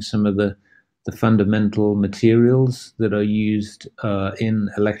covering some of the fundamental materials that are used in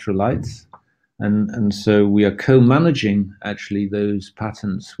electrolytes, and so we are co-managing actually those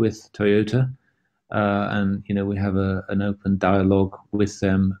patents with Toyota. And we have an open dialogue with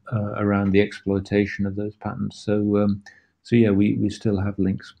them around the exploitation of those patents. So we still have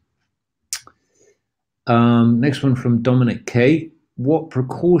links. Next one from Dominic K. What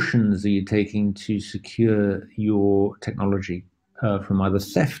precautions are you taking to secure your technology from either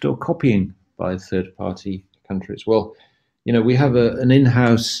theft or copying by third-party countries? Well, we have an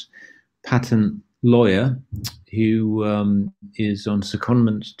in-house patent lawyer who is on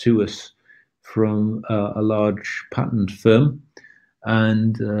secondment to us from a large patent firm,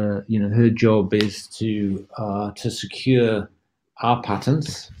 and her job is to secure our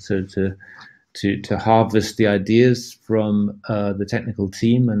patents, so to harvest the ideas from the technical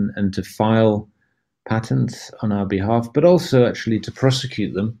team and to file patents on our behalf, but also actually to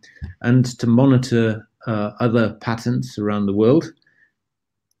prosecute them and to monitor other patents around the world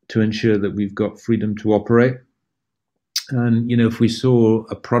to ensure that we've got freedom to operate. And if we saw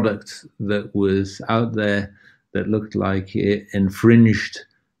a product that was out there that looked like it infringed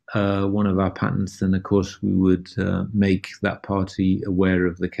one of our patents, then of course we would make that party aware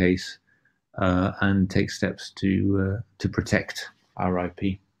of the case and take steps to protect our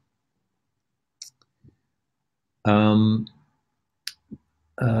IP.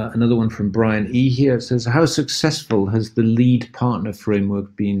 Another one from Brian E. here. It says, how successful has the lead partner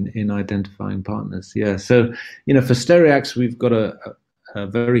framework been in identifying partners? Yeah, so, for Stereax, we've got a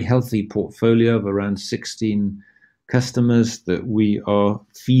very healthy portfolio of around 16 customers that we are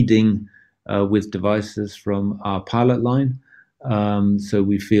feeding with devices from our pilot line. So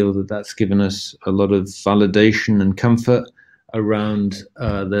we feel that that's given us a lot of validation and comfort around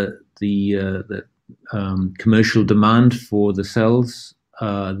the commercial demand for the cells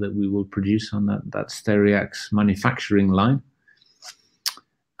that we will produce on that Stereax manufacturing line.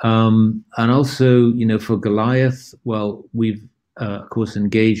 And also, for Goliath, well, we've of course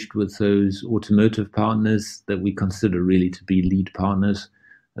engaged with those automotive partners that we consider really to be lead partners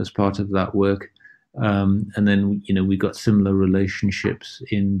as part of that work. And then, we got similar relationships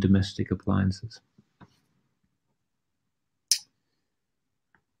in domestic appliances.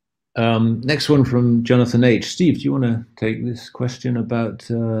 Next one from Jonathan H. Steve, do you want to take this question about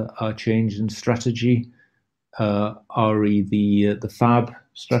our change in strategy, re the fab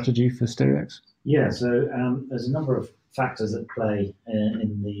strategy for Stereax? Yeah, so there's a number of factors at play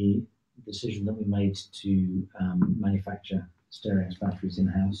in the decision that we made to manufacture Stereax batteries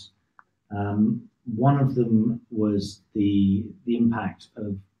in-house. One of them was the impact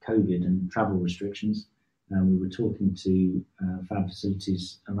of COVID and travel restrictions. We were talking to fab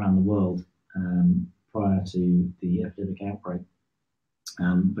facilities around the world prior to the epidemic outbreak.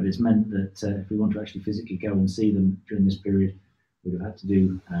 But it's meant that if we want to actually physically go and see them during this period, we'd have had to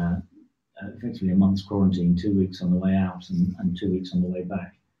do effectively a month's quarantine, 2 weeks on the way out and 2 weeks on the way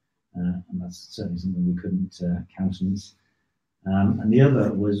back. And that's certainly something we couldn't countenance. And the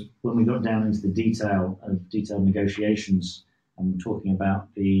other was when we got down into the detailed negotiations and talking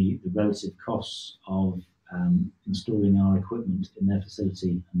about the relative costs of installing our equipment in their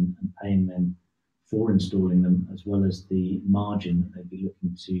facility and paying them for installing them, as well as the margin that they'd be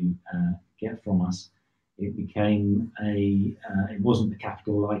looking to get from us. It became it wasn't the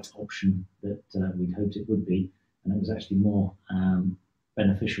capital light option that we'd hoped it would be, and it was actually more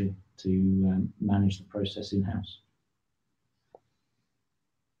beneficial to manage the process in-house.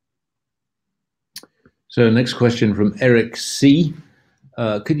 So next question from Eric C.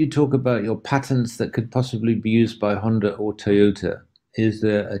 Could you talk about your patents that could possibly be used by Honda or Toyota? Is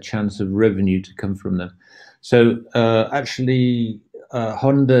there a chance of revenue to come from them? So actually,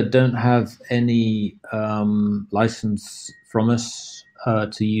 Honda don't have any license from us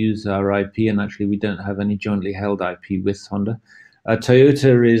to use our IP, and actually we don't have any jointly held IP with Honda.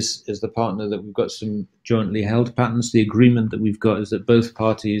 Toyota is the partner that we've got some jointly held patents. The agreement that we've got is that both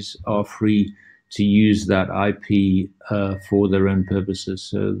parties are free to use that IP for their own purposes.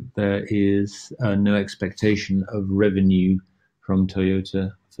 So there is no expectation of revenue from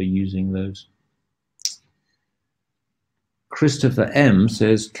Toyota for using those. Christopher M.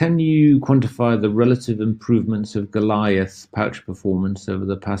 says, can you quantify the relative improvements of Goliath pouch performance over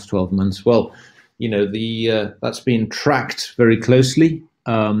the past 12 months? Well, that's been tracked very closely.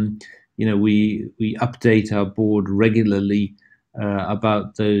 We update our board regularly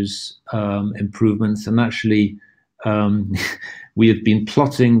about those improvements. And actually, we have been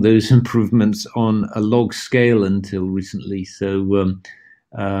plotting those improvements on a log scale until recently. So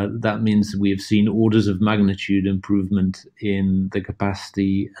that means we have seen orders of magnitude improvement in the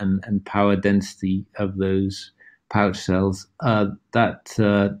capacity and power density of those pouch cells.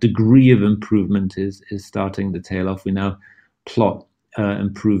 That degree of improvement is starting to tail off. We now plot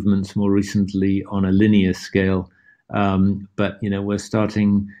improvements more recently on a linear scale, but we're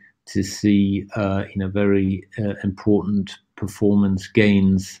starting to see very important performance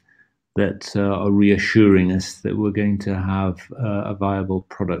gains that are reassuring us that we're going to have a viable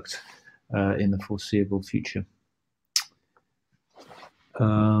product in the foreseeable future.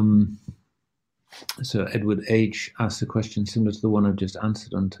 So Edward H. asked a question similar to the one I've just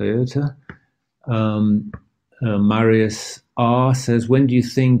answered on Toyota. Marius R. says, when do you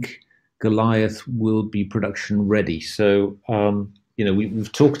think Goliath will be production ready? So,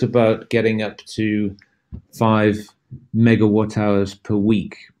 we've talked about getting up to 5 megawatt hours per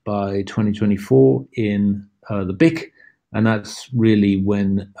week by 2024 in the BIC, and that's really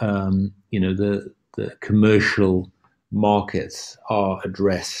when the commercial markets are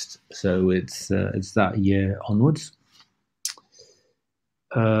addressed. So it's that year onwards.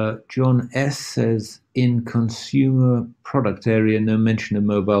 John S. says, in consumer product area, no mention of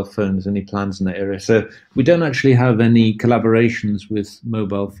mobile phones, any plans in that area? So we don't actually have any collaborations with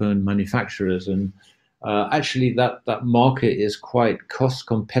mobile phone manufacturers, and actually that market is quite cost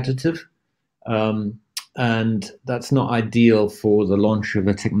competitive, and that's not ideal for the launch of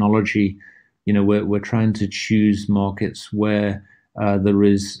a technology. We're trying to choose markets where there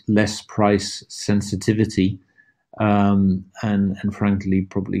is less price sensitivity, and frankly,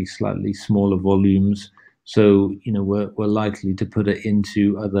 probably slightly smaller volumes. So, we're likely to put it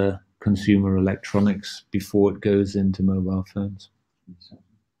into other consumer electronics before it goes into mobile phones.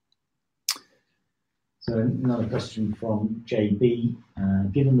 So another question from JB.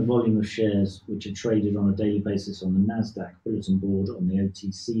 Given the volume of shares which are traded on a daily basis on the NASDAQ bulletin board on the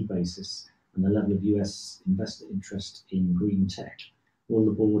OTC basis and the level of US investor interest in green tech, will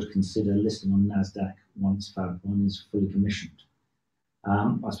the board consider listing on NASDAQ once Fab 1 is fully commissioned?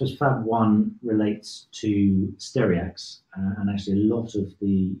 I suppose Fab 1 relates to Stereax, and actually a lot of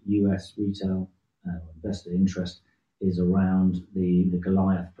the US retail investor interest is around the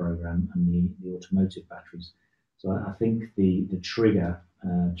Goliath program and the automotive batteries. So I think the trigger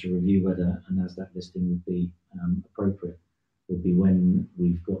to review whether a NASDAQ listing would be appropriate would be when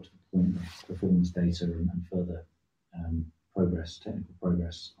we've got to the point of performance data and further technical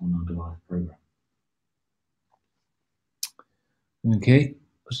progress on our Goliath program. Okay,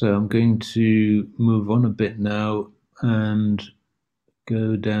 so I'm going to move on a bit now and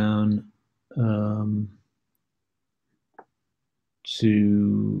go down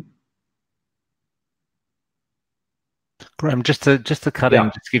to Graham, just to cut in,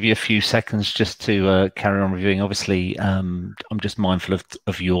 just give you a few seconds just to carry on reviewing. Obviously, I'm just mindful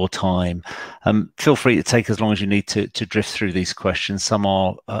of your time. Feel free to take as long as you need to drift through these questions. Some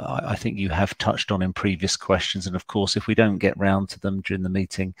are, I think you have touched on in previous questions. And of course, if we don't get round to them during the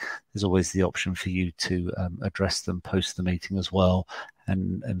meeting, there's always the option for you to address them post the meeting as well.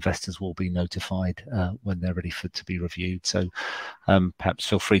 And investors will be notified when they're ready to be reviewed. So perhaps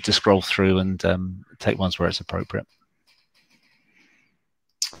feel free to scroll through and take ones where it's appropriate.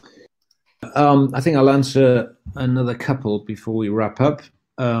 I think I'll answer another couple before we wrap up,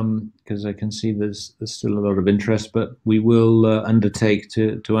 because I can see there's still a lot of interest, but we will undertake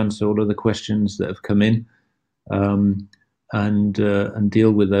to answer all of the questions that have come in and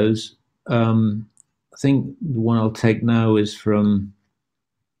deal with those. I think the one I'll take now is from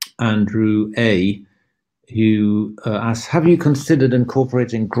Andrew A., who asks, have you considered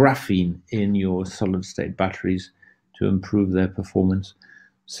incorporating graphene in your solid-state batteries to improve their performance?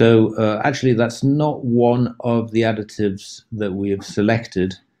 So actually, that's not one of the additives that we have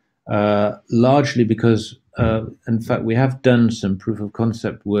selected, largely because, in fact, we have done some proof of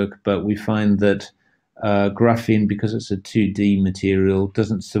concept work, but we find that graphene, because it's a 2D material,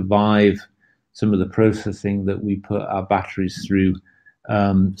 doesn't survive some of the processing that we put our batteries through.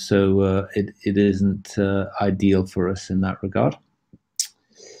 So it isn't ideal for us in that regard.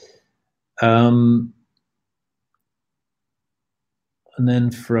 And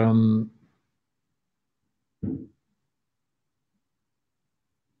then from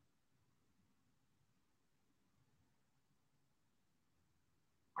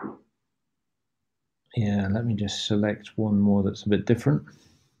let me just select one more that's a bit different.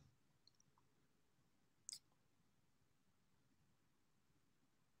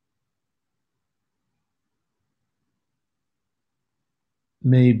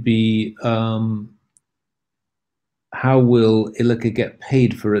 maybe how will ILIKA get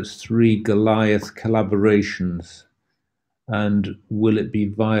paid for its 3 Goliath collaborations? And will it be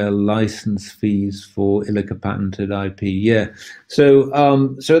via license fees for ILIKA patented IP? Yeah. So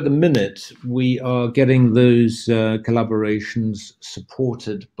at the minute, we are getting those collaborations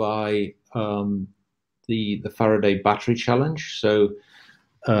supported by the Faraday Battery Challenge. So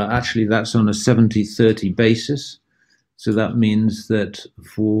actually, that's on a 70-30 basis. So that means that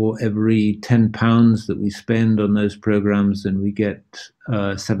for every £10 that we spend on those programs, then we get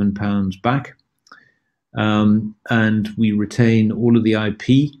 £7 back. And we retain all of the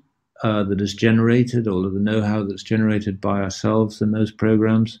IP that is generated, all of the know-how that's generated by ourselves in those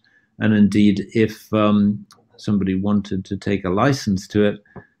programs. And indeed, if somebody wanted to take a license to it,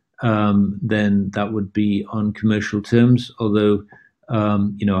 then that would be on commercial terms, although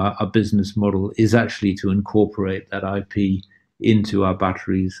our business model is actually to incorporate that IP into our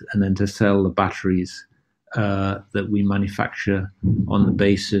batteries and then to sell the batteries that we manufacture on the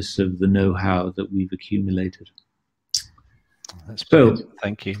basis of the know-how that we've accumulated. That's brilliant. So,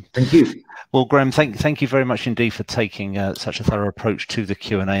 thank you. Thank you. Well, Graham, thank you very much indeed for taking such a thorough approach to the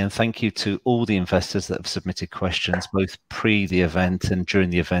Q&A, and thank you to all the investors that have submitted questions, both pre the event and during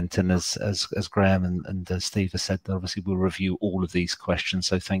the event. And as Graham and Steve have said, obviously we'll review all of these questions.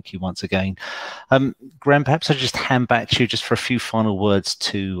 So thank you once again. Graham, perhaps I'll just hand back to you just for a few final words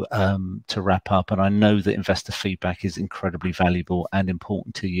to wrap up. And I know that investor feedback is incredibly valuable and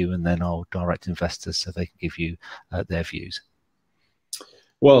important to you, and then I'll direct investors so they can give you their views.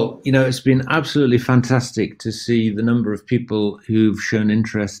 Well, it's been absolutely fantastic to see the number of people who've shown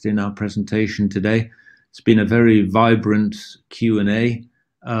interest in our presentation today. It's been a very vibrant Q&A.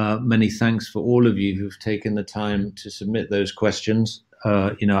 Many thanks for all of you who've taken the time to submit those questions.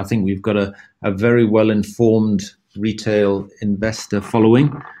 I think we've got a very well-informed retail investor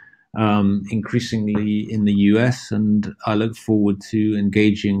following, increasingly in the US, and I look forward to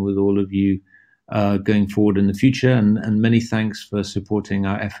engaging with all of you going forward in the future, and many thanks for supporting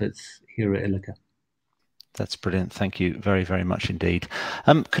our efforts here at ILIKA. That's brilliant. Thank you very, very much indeed.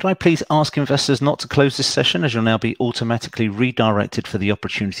 Could I please ask investors not to close this session, as you'll now be automatically redirected for the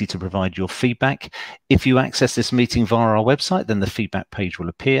opportunity to provide your feedback. If you access this meeting via our website, then the feedback page will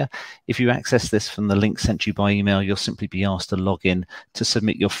appear. If you access this from the link sent you by email, you'll simply be asked to log in to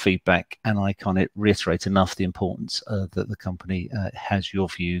submit your feedback. And I can't reiterate enough the importance that the company has your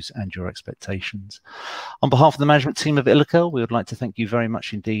views and your expectations. On behalf of the management team of ILIKA, we would like to thank you very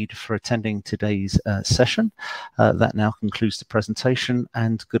much indeed for attending today's session. That now concludes the presentation,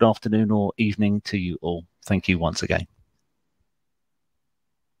 and good afternoon or evening to you all. Thank you once again.